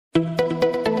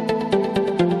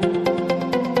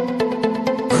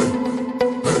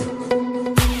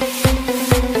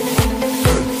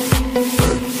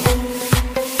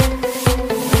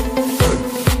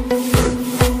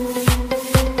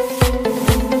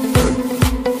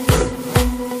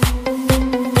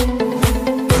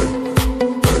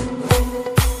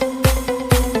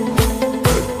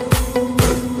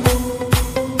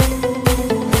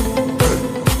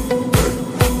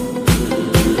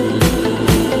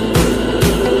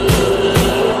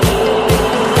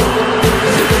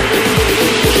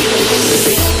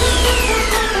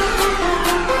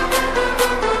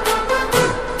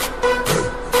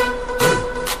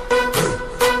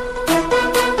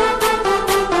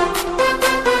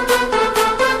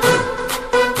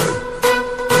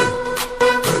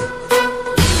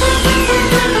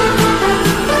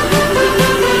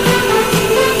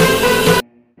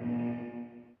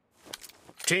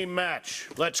match.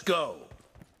 Let's go.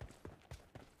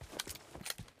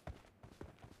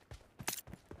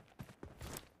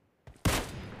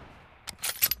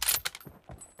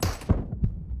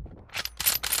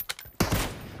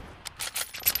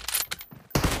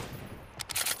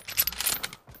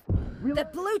 The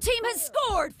blue team has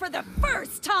scored for the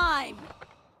first time!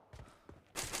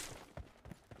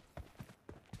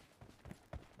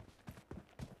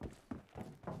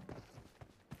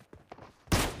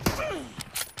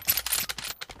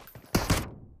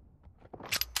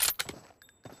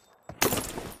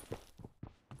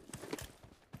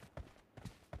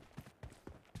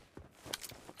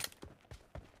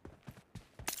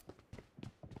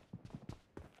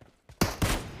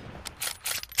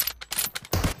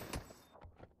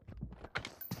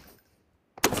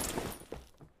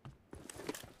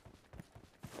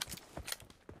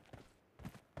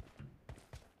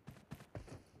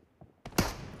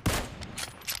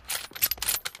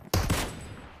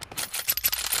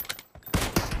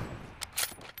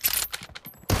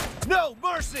 No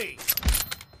mercy!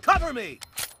 Cover me!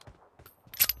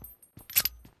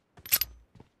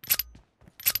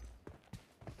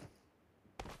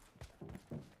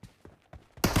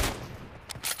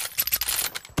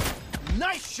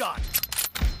 Nice shot!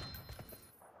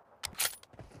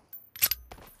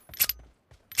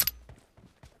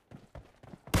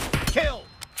 Kill!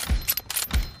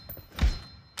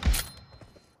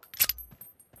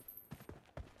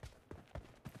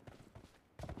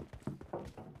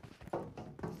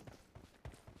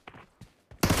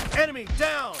 Enemy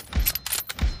down!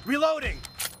 Reloading!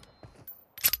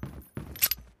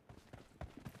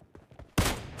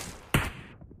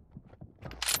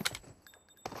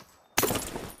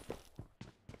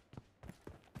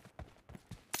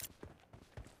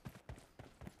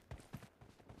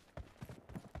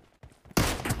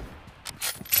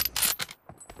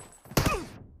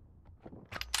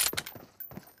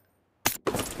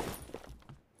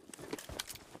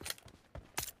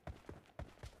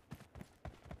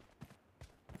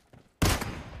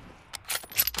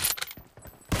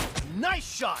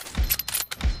 Nice shot!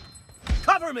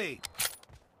 Cover me!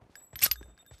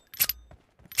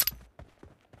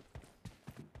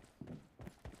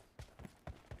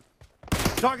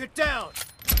 Target down!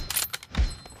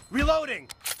 Reloading!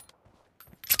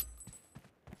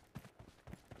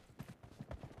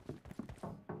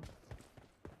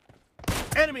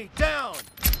 Enemy down!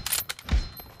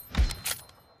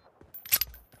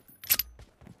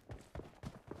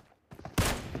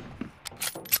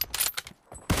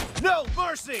 No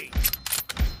mercy!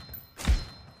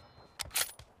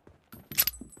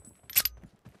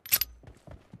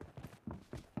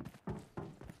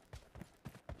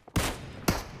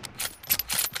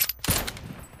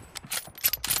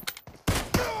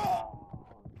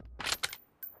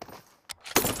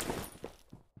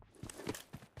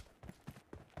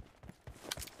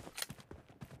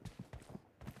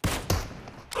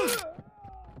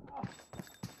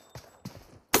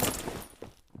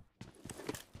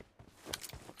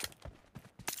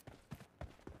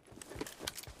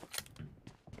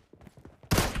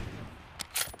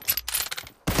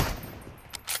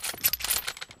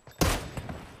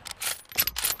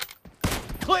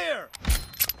 Clear!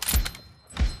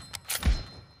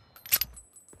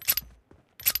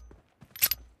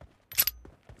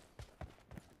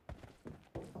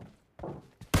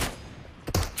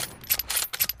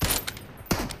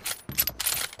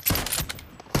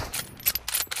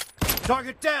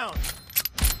 Target down!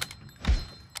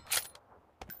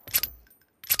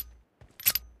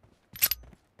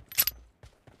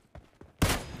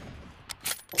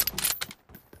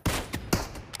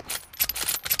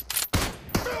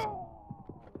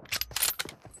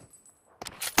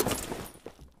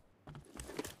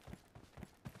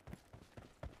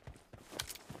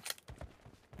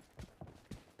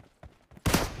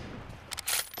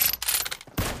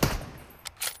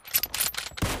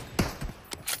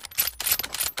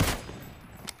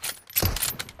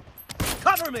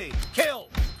 Cover me! Kill!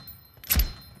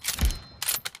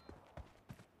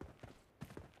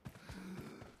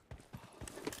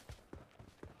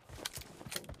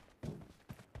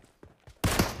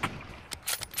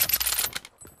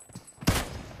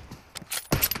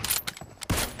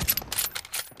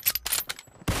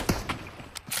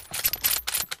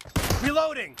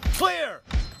 Reloading! Clear!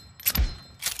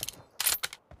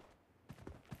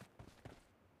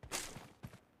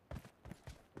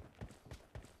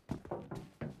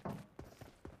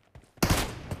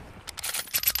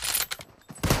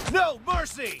 No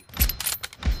mercy!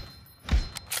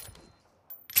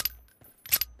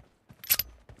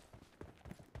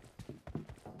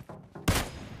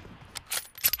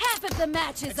 Half of the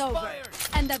match is over, Expired.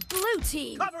 and the blue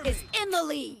team Cover is me. in the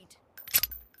lead.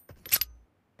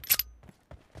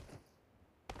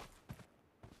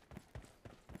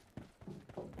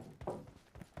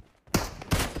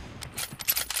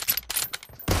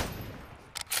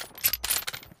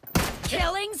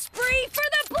 Killing spree for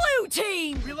the blue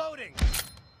team! Reloading.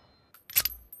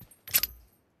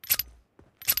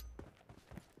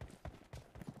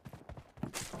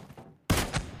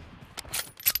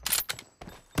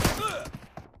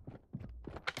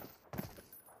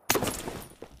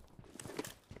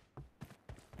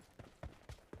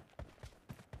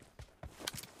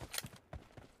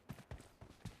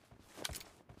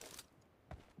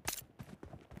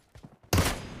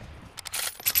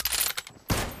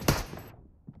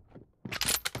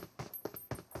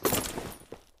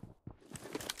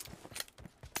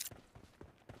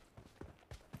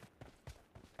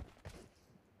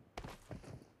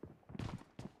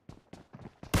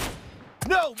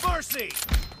 No mercy!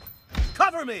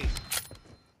 Cover me!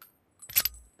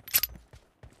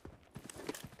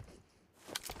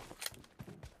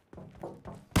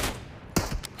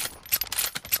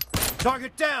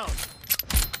 Target down!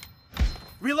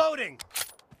 Reloading!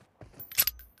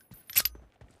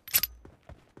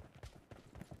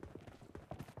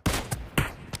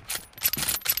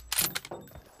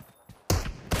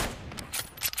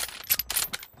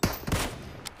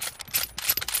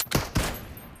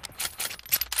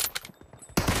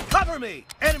 Cover me!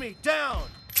 Enemy down!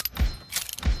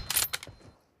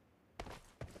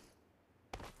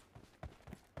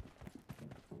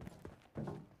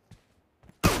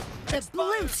 The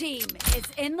blue team is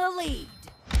in the lead.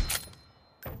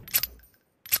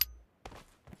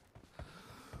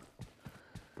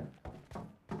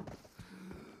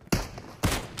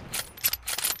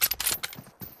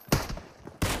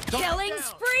 Killing down.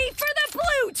 spree for the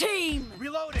blue team!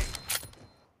 Reloading!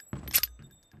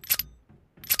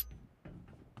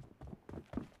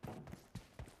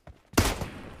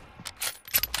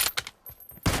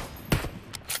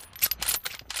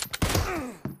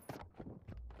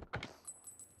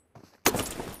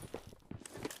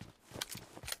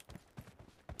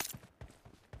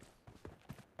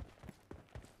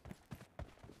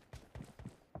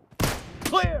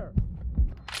 Clear!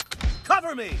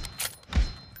 Cover me!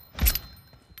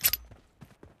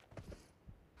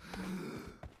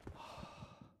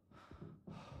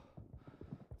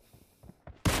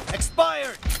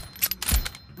 Expired!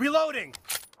 Reloading!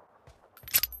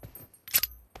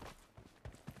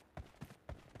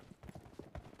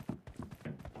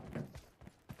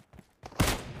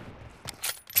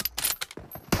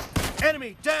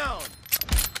 Enemy down!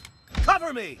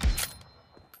 Cover me!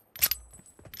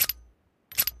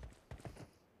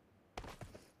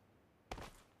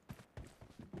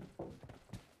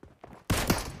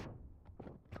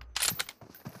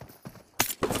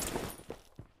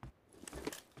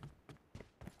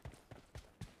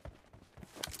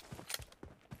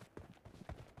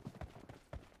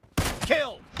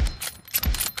 Killed!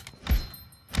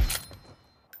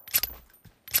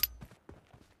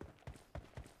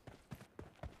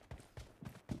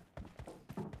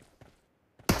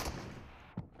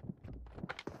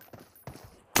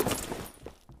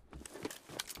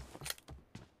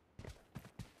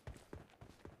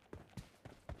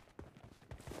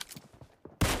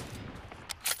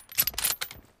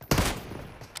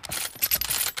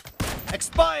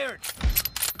 Expired!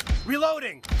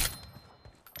 Reloading!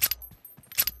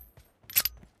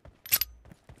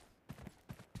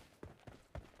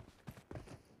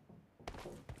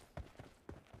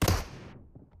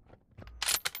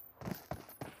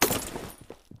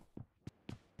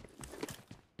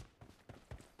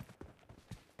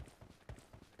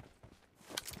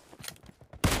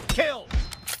 Killed!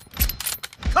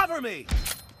 Cover me!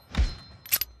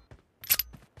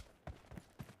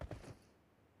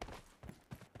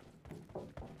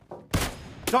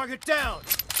 Target down!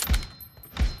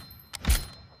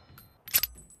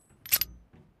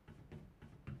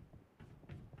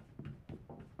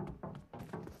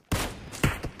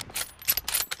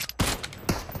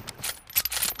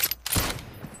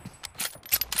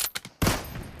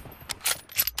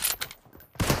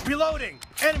 Reloading!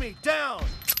 Enemy down!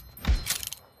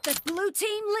 The blue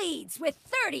team leads with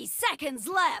 30 seconds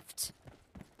left.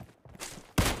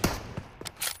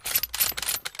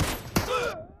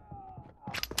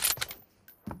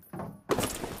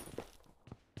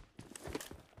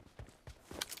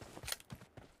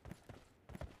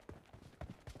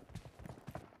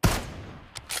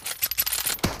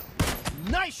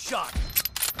 Nice shot!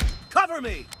 Cover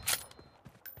me!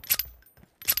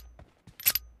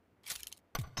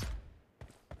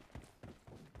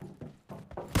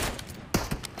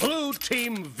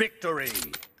 team victory.